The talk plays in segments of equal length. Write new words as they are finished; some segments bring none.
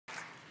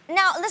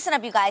Now, listen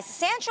up, you guys.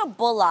 Sandra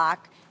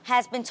Bullock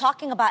has been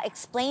talking about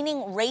explaining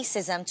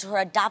racism to her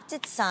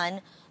adopted son,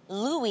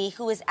 Louis,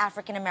 who is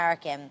African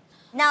American.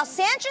 Now,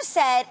 Sandra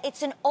said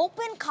it's an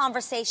open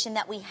conversation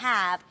that we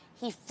have.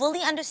 He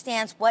fully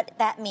understands what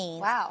that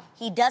means. Wow.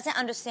 He doesn't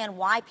understand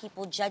why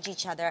people judge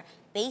each other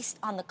based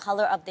on the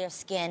color of their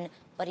skin,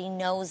 but he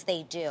knows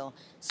they do.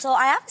 So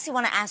I obviously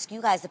want to ask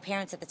you guys, the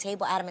parents at the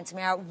table, Adam and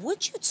Tamara,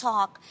 would you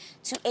talk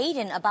to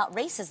Aiden about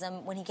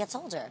racism when he gets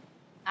older?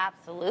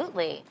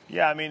 Absolutely.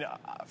 Yeah, I mean,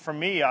 for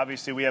me,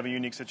 obviously, we have a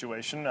unique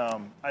situation.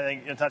 I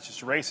think it's not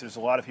just race. There's a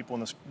lot of people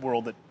in this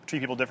world that treat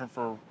people different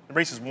for...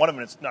 Race is one of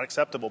them, it's not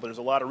acceptable, but there's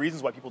a lot of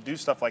reasons why people do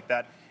stuff like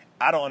that.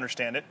 I don't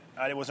understand it.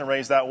 I wasn't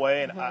raised that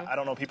way, and I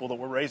don't know people that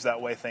were raised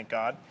that way, thank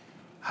God.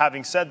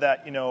 Having said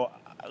that, you know,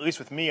 at least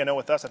with me, I know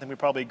with us, I think we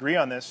probably agree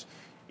on this.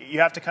 You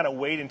have to kind of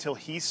wait until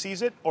he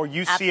sees it, or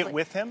you see it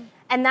with him.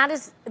 And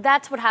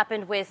that's what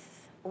happened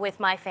with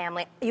my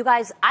family. You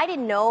guys, I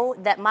didn't know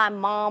that my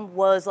mom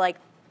was like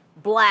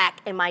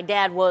black and my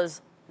dad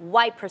was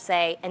white per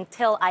se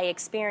until I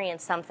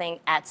experienced something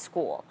at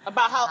school.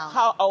 About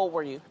how old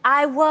were you?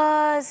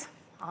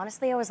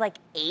 Honestly, I was like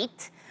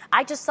 8.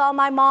 I just saw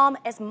my mom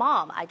as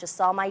mom. I just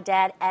saw my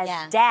dad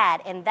as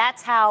dad. And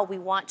that's how we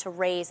want to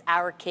raise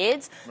our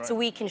kids, so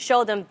we can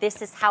show them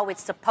this is how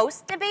it's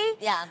supposed to be.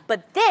 Yeah.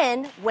 But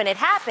then when it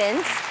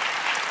happens,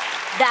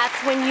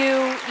 that's when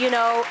you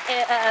know,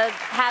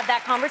 have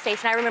that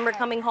conversation. I remember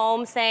coming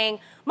home saying,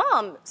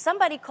 Mom,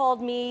 somebody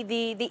called me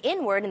the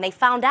N-word, and they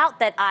found out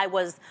that I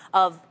was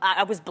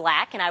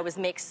black and I was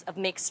of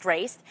mixed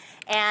race,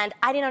 and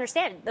I didn't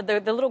understand.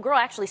 The little girl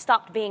actually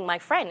stopped being my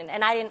friend,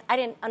 and I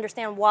didn't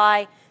understand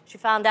why she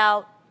found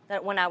out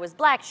that when I was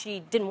black, she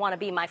didn't want to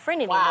be my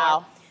friend anymore.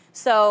 Wow.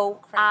 So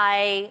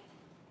I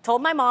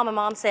told my mom, and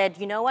Mom said,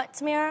 you know what,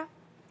 Tamara?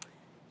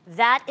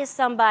 That is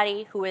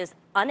somebody who is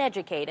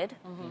uneducated,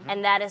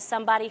 and that is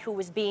somebody who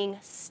is being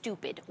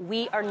stupid.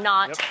 We are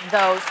not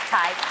those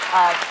type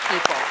of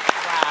people.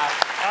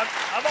 Wow.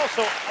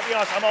 I'll be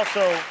honest, I'm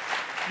also,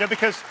 you know,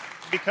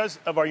 because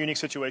of our unique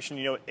situation,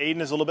 you know,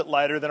 Aiden is a little bit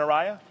lighter than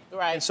Araya.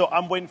 Right. And so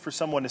I'm waiting for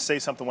someone to say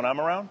something when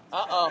I'm around.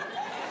 Uh-oh.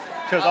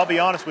 Because I'll be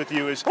honest with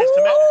you,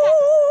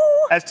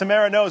 as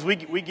Tamara knows, we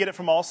get it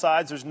from all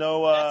sides. There's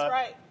no... That's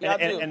right.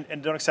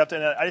 And don't accept it.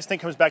 And I just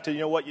think it comes back to, you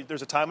know what,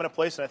 there's a time and a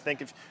place, and I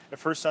think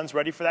if her son's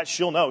ready for that,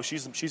 she'll know.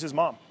 She's his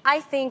mom. I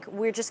think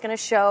we're just going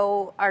to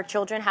show our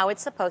children how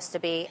it's supposed to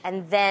be,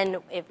 and then,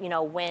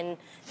 when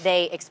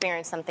they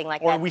experience something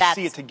like that... Or we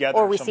see it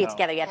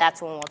together yeah,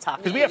 that's when we'll talk.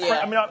 Because we have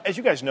friends, I mean, as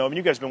you guys know,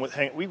 you guys have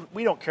been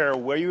we don't care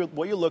what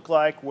you look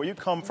like, where you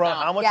come from,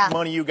 how much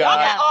money you got.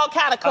 Y'all got all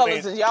kind of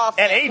colors in y'all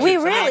and ages. We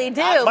really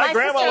do. My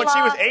grandma, when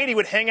she was 80,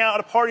 would hang out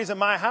at parties at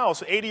my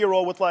house,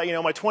 80-year-old with, like, you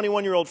know, my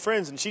 21-year-old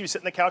friends, and she would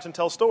sit on the couch and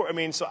tell stories. I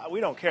mean, so we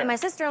don't care. And my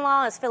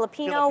sister-in-law is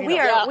Filipino. We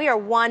are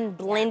one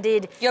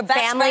blended Your best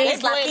family. friend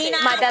is Latina.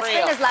 My best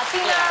friend is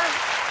Latina.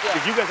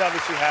 Because you guys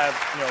obviously have,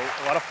 you know,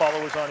 a lot of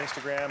followers on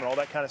Instagram and all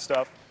that kind of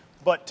stuff.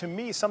 But to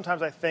me,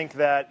 sometimes I think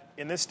that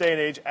in this day and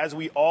age, as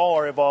we all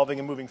are evolving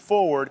and moving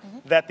forward,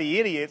 that the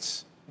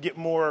idiots get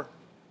more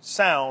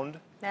sound,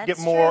 get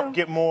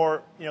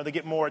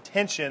more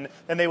attention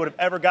than they would have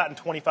ever gotten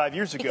 25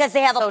 years ago. Because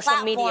they have a social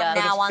platform media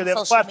now on they have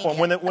a social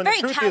platform. media. When the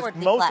truth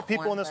is, most of the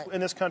people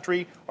in this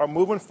country are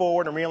moving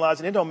forward and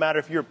realizing it don't matter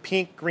if you're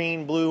pink,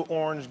 green, blue,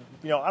 orange.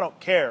 You know, I don't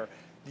care.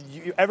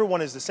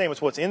 Everyone is the same.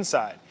 It's what's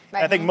inside. Right.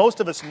 And I think most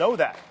of us know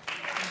that.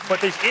 But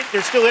there's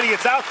still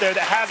idiots out there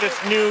that have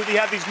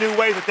these new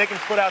ways that they can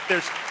put out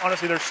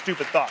honestly, their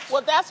stupid thoughts.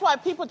 Well, that's why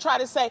people try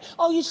to say,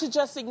 oh, you should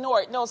just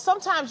ignore it. No,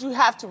 sometimes you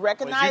have to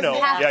recognize it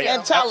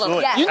and tell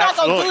them, you're not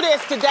going to do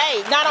this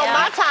today. Not on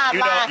my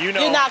timeline.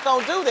 You're not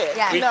going to do this.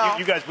 Yeah.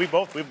 You guys, we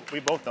both know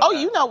Oh,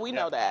 that. we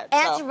know that.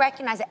 And to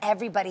recognize that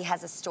everybody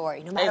has a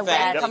story. No matter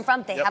where they come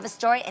from, they have a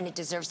story, and it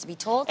deserves to be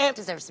told, it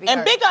deserves to be heard.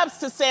 And big ups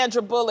to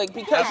Sandra Bullock,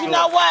 because you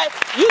know what?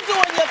 You're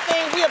doing your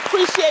thing. We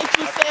appreciate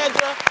you,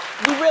 Sandra.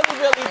 We really,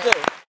 really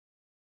do.